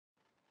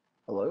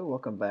Hello,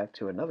 welcome back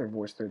to another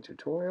VoiceThread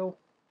tutorial.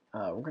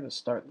 We're going to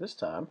start this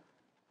time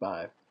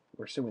by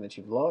we're assuming that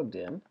you've logged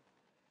in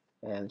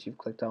and that you've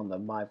clicked on the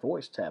My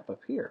Voice tab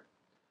up here.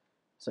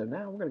 So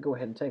now we're going to go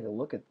ahead and take a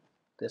look at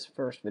this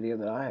first video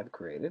that I have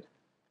created.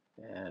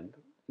 And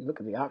you look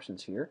at the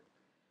options here.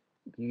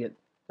 You get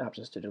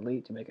options to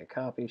delete, to make a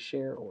copy,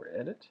 share, or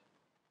edit.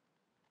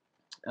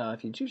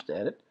 If you choose to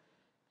edit,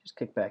 just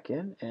kick back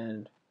in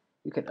and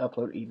you can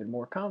upload even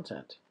more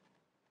content.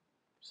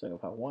 So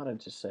if I wanted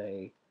to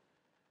say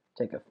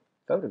take a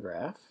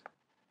photograph,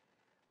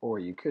 or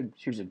you could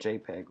choose a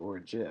JPEG or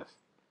a GIF.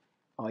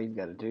 All you've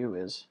got to do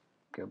is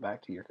go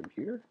back to your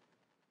computer,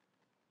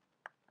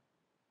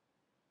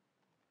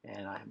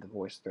 and I have the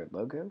VoiceThread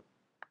logo.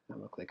 I'm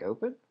going to click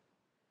open,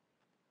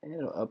 and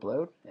it'll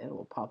upload, and it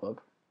will pop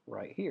up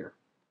right here.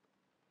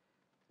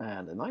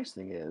 And the nice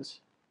thing is,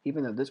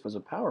 even though this was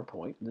a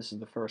PowerPoint, this is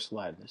the first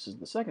slide, this is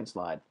the second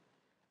slide,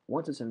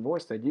 once it's in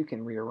VoiceThread, you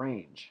can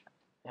rearrange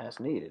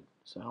as needed.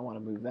 So I want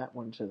to move that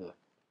one to the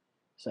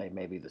say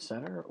maybe the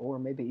center, or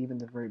maybe even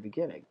the very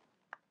beginning,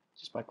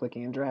 just by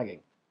clicking and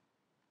dragging.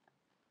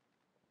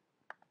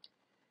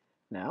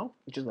 Now,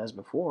 just as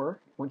before,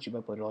 once you've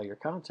uploaded all your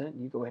content,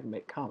 you go ahead and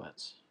make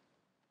comments.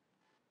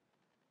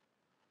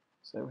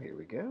 So here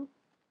we go.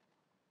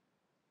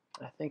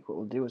 I think what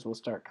we'll do is we'll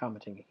start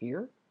commenting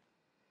here.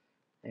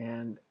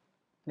 And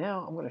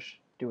now I'm going to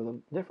do a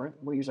little different.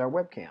 We'll use our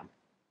webcam.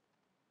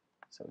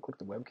 So click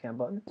the webcam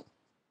button.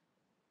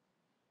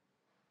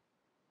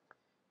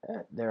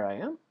 There I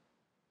am.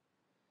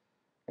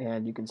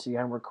 And you can see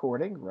I'm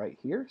recording right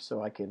here,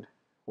 so I can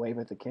wave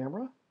at the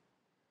camera.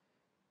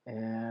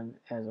 And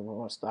as I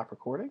want to stop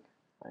recording,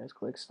 I just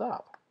click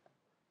stop.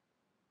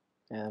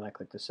 And I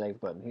click the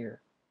save button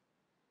here.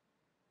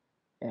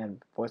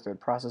 And VoiceThread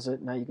processes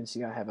it. Now you can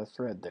see I have a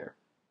thread there.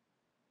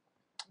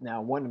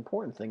 Now one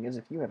important thing is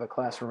if you have a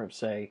classroom of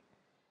say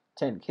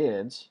 10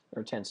 kids,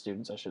 or 10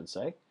 students I should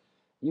say,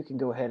 you can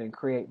go ahead and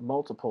create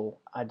multiple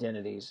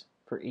identities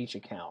for each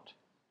account.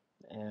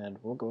 And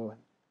we'll go ahead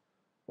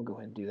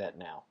and do that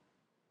now.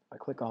 If I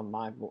click on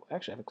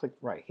actually if I click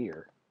right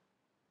here,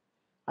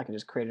 I can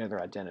just create another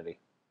identity.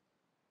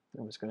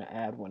 I'm just going to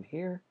add one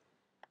here,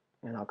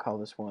 and I'll call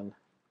this one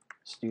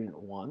Student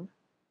 1,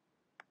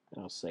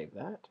 and I'll save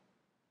that.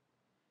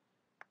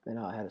 Then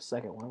I'll add a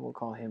second one. We'll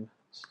call him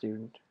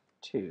Student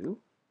 2,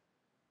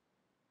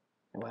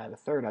 and we'll add a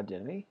third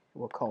identity.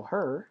 We'll call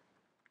her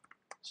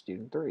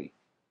Student 3.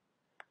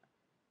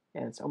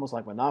 And it's almost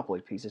like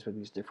Monopoly pieces with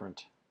these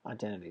different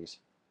identities.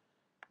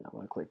 Now I'm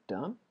going to click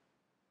Done.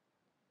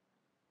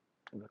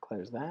 I'm going to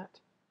close that.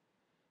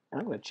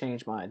 And I'm going to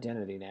change my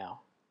identity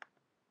now.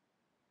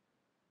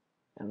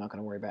 And I'm not going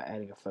to worry about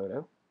adding a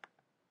photo.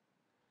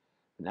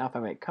 Now if I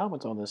make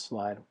comments on this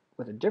slide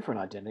with a different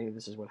identity,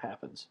 this is what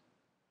happens.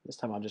 This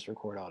time I'll just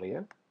record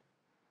audio.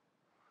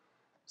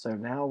 So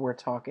now we're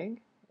talking,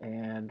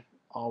 and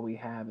all we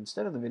have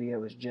instead of the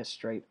video is just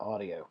straight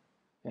audio.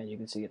 And you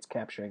can see it's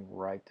capturing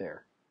right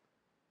there.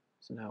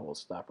 So now we'll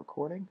stop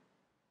recording.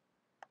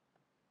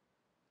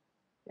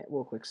 And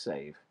we'll click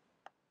Save.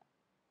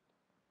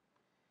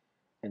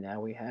 And now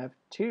we have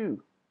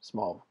two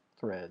small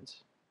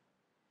threads.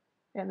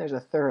 And there's a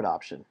third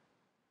option.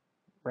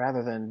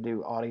 Rather than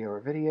do audio or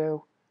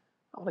video,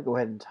 I'm going to go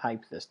ahead and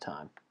type this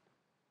time.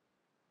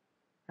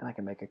 And I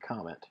can make a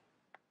comment.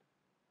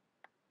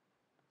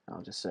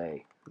 I'll just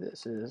say,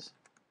 this is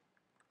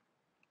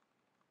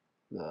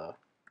the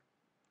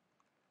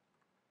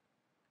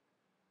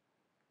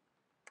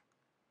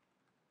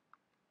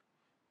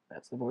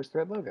that's the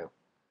VoiceThread logo.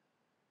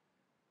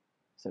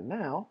 So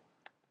now,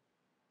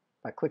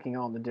 by clicking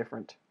on the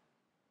different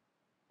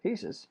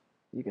pieces,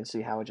 you can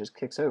see how it just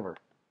kicks over.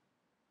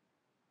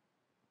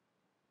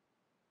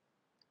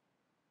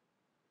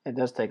 It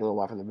does take a little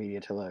while for the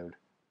media to load.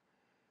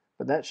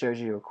 But that shows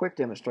you a quick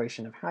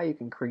demonstration of how you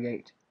can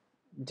create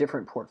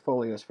different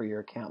portfolios for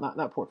your account.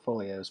 Not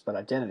portfolios, but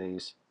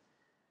identities,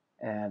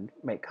 and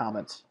make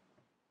comments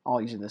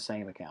all using the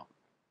same account.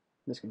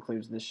 This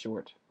concludes this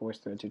short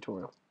VoiceThread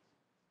tutorial.